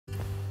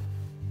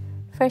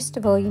First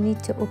of all, you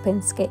need to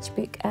open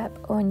Sketchbook app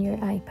on your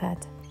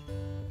iPad.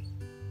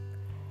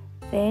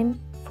 Then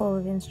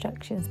follow the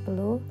instructions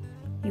below.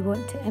 You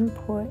want to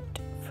import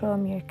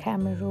from your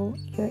camera roll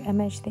your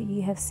image that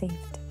you have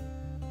saved.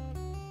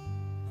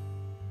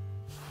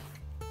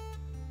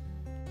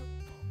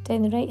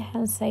 Down the right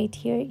hand side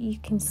here you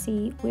can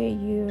see where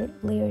your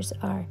layers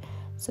are.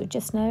 So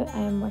just now I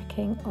am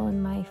working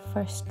on my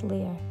first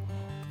layer.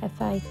 If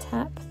I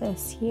tap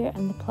this here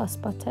and the plus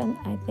button,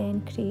 I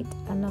then create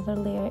another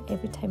layer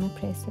every time I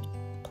press the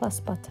plus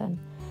button.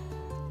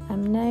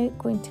 I'm now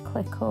going to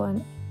click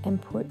on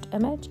import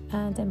image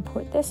and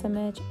import this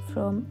image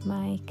from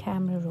my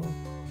camera roll.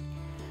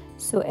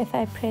 So if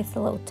I press the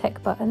little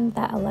tick button,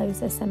 that allows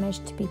this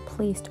image to be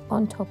placed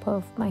on top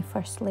of my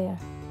first layer.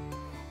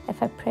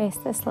 If I press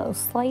this little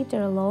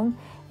slider along,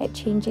 it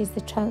changes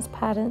the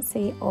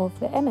transparency of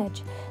the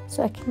image.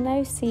 So I can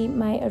now see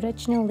my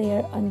original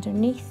layer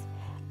underneath,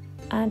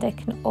 and I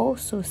can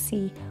also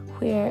see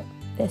where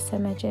this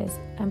image is.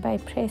 And by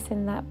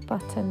pressing that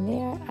button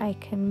there, I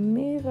can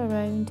move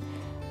around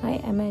my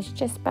image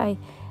just by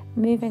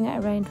moving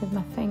it around with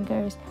my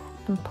fingers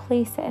and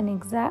place it in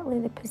exactly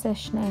the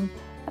positioning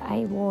that I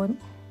want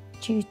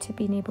due to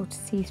being able to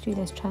see through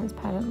this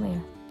transparent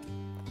layer.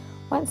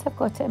 Once I've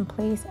got it in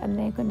place, I'm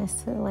then going to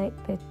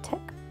select the tick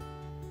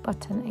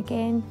button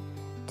again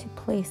to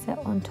place it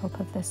on top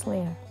of this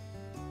layer.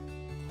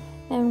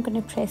 Now I'm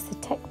going to press the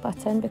tick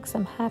button because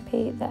I'm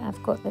happy that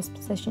I've got this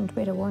positioned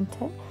where I want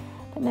it.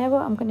 But now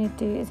what I'm going to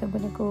do is I'm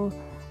going to go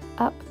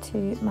up to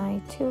my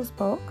tools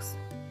box,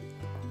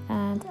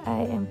 and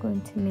I am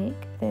going to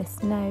make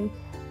this now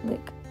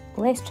look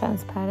less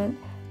transparent,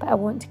 but I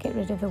want to get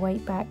rid of the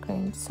white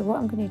background. So what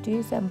I'm going to do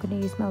is I'm going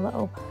to use my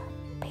little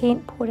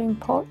paint pouring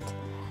pot,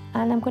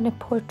 and I'm going to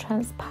pour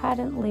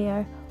transparent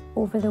layer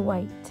over the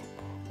white.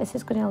 This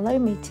is going to allow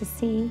me to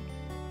see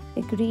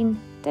the green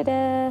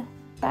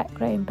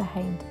background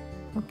behind.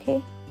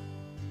 Okay.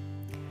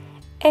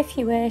 If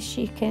you wish,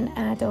 you can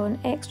add on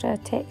extra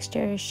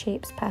textures,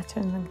 shapes,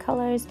 patterns and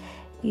colours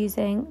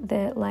using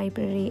the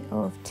library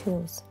of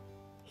tools.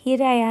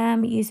 Here I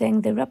am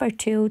using the rubber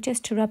tool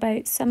just to rub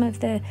out some of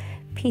the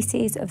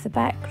pieces of the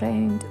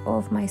background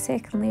of my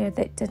second layer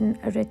that didn't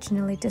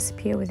originally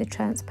disappear with the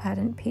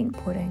transparent paint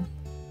pouring.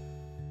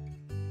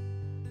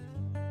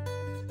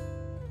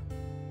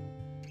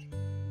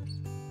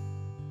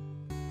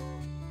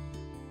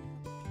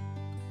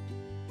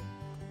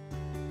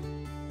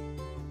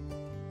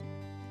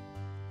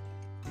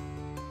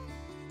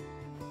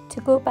 To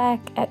go back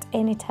at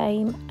any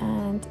time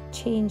and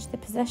change the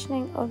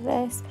positioning of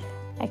this,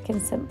 I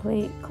can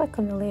simply click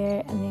on the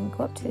layer and then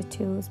go up to the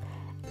tools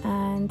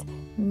and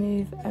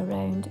move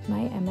around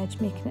my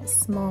image, making it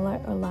smaller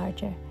or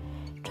larger.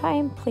 Try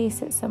and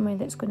place it somewhere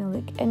that's going to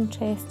look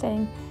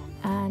interesting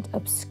and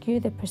obscure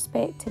the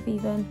perspective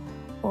even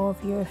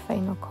of your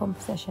final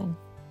composition.